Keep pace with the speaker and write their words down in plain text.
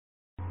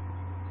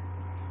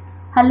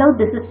Hello,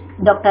 this is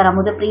Dr.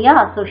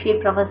 Amudapriya,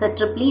 Associate Professor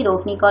Triply,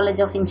 Rohini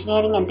College of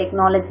Engineering and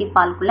Technology,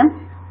 Palkulam.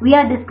 We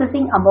are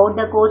discussing about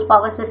the course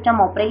Power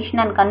System Operation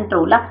and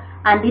Control,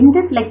 and in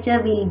this lecture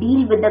we will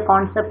deal with the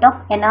concept of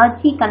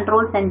energy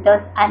control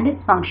centers and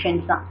its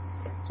functions.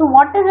 So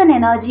what is an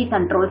energy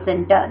control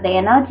center? The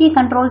energy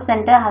control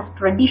center has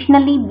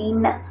traditionally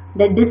been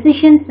the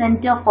decision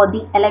center for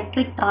the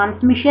electric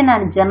transmission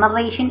and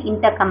generation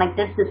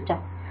interconnected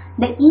system.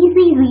 The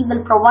ECC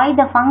will provide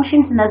the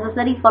functions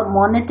necessary for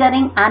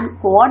monitoring and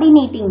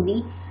coordinating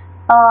the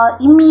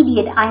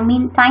immediate,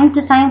 time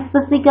to time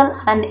physical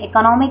and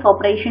economic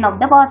operation of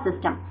the power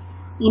system.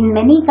 In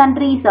many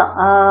countries,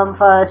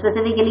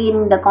 specifically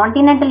in the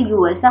continental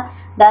US,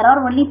 there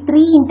are only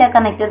three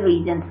interconnected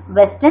regions: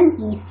 Western,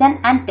 Eastern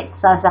and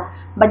Texas.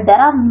 But there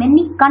are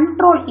many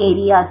control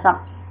areas.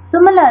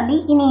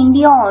 Similarly, in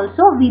India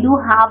also we do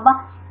have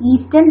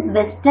Eastern,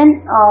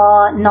 Western,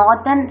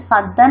 Northern,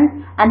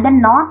 Southern and the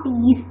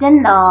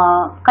Northeastern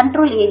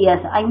control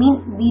areas.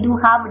 We do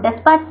have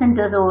dispatch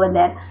centers over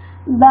there.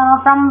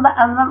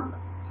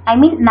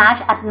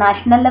 At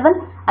national level,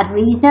 at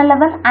regional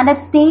level and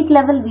at state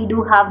level we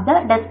do have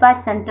the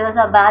dispatch centers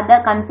where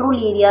the control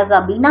areas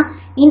are being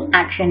in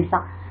action.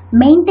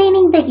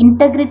 Maintaining the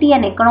integrity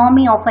and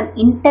economy of an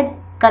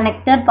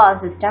interconnected power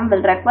system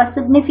will require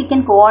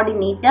significant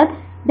coordinated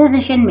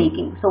decision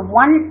making. So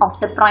one of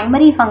the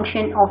primary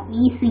function of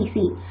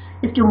ECC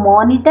is to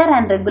monitor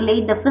and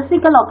regulate the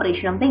physical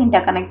operation of the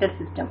interconnected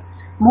system.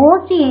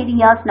 Most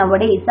areas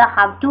nowadays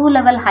have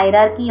two-level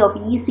hierarchy of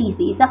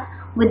ECCs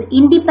with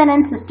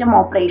independent system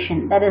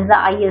operation, that is the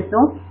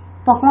ISO,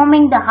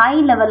 performing the high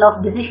level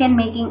of decision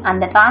making,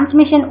 and the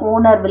transmission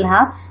owner will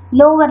have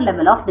lower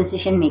level of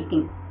decision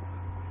making.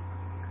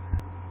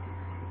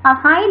 A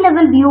high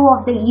level view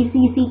of the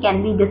ECC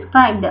can be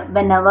described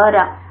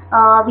whenever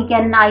we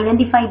can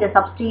identify the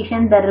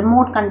substation, the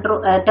remote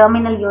control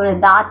terminal unit,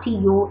 the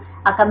RTU,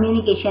 a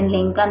communication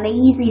link, and the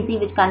ECC,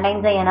 which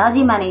contains the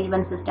energy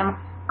management system.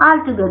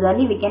 Altogether,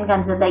 we can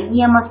consider the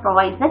EMS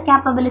provides the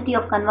capability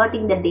of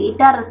converting the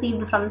data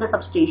received from the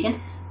substation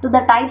to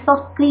the types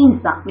of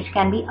screens which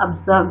can be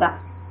observed.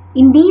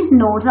 In these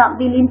nodes,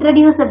 we will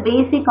introduce the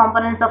basic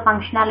components of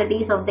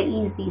functionalities of the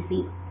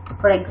ECC.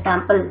 For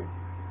example,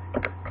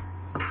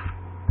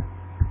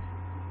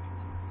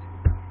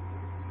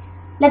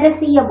 let us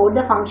see about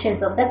the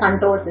functions of the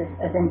control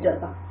center.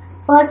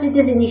 First, it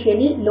is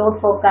initially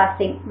load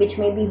forecasting, which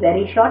may be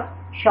very short,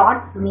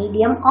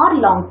 medium or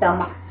long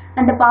term,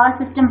 and the power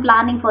system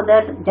planning for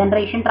the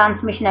generation,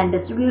 transmission and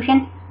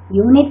distribution,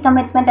 unit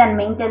commitment and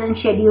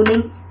maintenance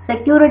scheduling,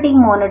 security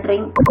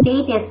monitoring,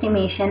 state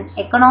estimation,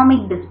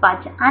 economic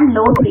dispatch and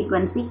load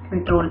frequency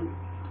control.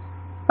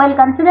 While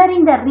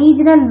considering the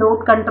regional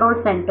load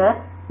control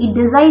center, it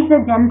decides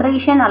the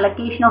generation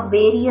allocation of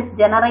various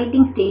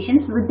generating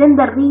stations within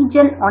the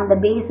region on the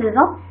basis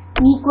of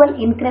equal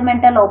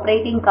incremental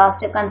operating cost,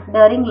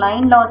 considering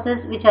line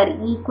losses which are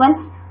equal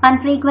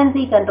and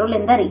frequency control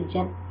in the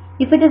region.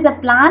 If it is a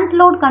plant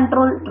load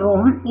control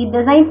room, it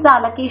decides the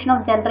allocation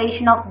of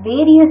generation of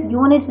various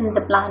units in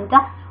the plant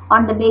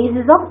on the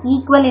basis of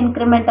equal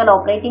incremental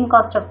operating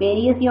cost of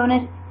various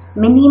units,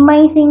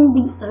 minimizing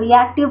the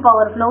reactive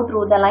power flow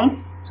through the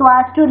line so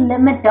as to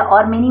limit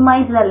or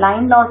minimize the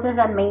line losses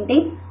and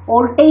maintain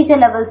voltage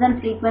levels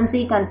and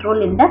frequency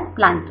control in the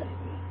plant.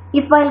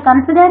 If while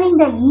considering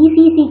the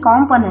ECC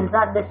components,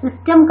 the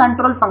system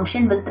control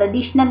function will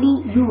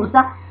traditionally use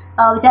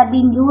which are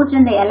being used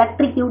in the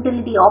electric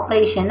utility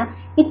operation,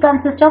 it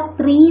consists of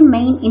three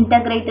main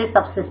integrated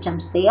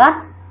subsystems. They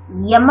are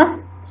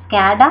EMS,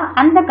 SCADA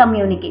and the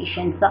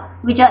communications,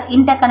 which are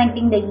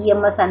interconnecting the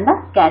EMS and the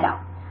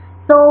SCADA.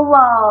 So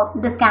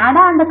the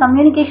SCADA and the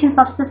communication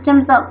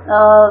subsystems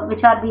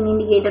which are being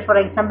indicated, for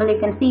example, you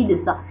can see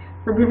this.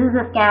 So this is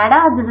the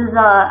SCADA, this is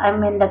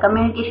the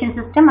communication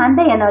system and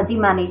the energy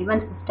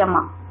management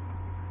system.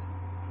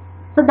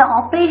 So the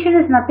operation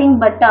is nothing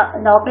but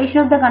the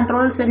operation of the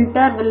control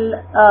center will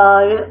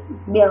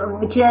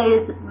which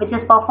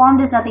is performed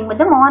is nothing but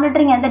the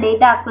monitoring and the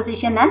data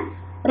acquisition and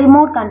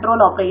remote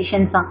control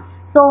operations.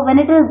 So when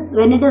it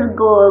is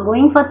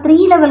going for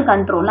three-level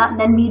control,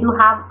 then we do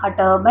have a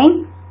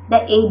turbine, the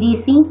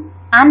ADC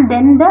and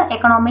then the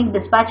economic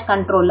dispatch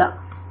controller.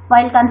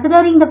 While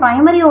considering the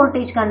primary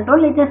voltage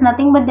control, it is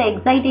nothing but the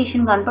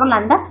excitation control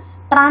and the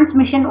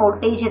transmission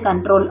voltage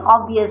control.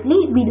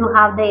 Obviously, we do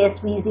have the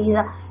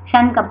SVCs,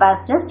 shunt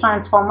capacitors,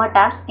 transformer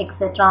taps,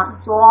 etc.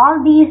 So all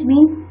these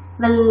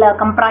will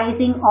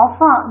comprising of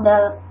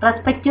the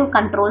respective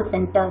control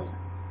centers.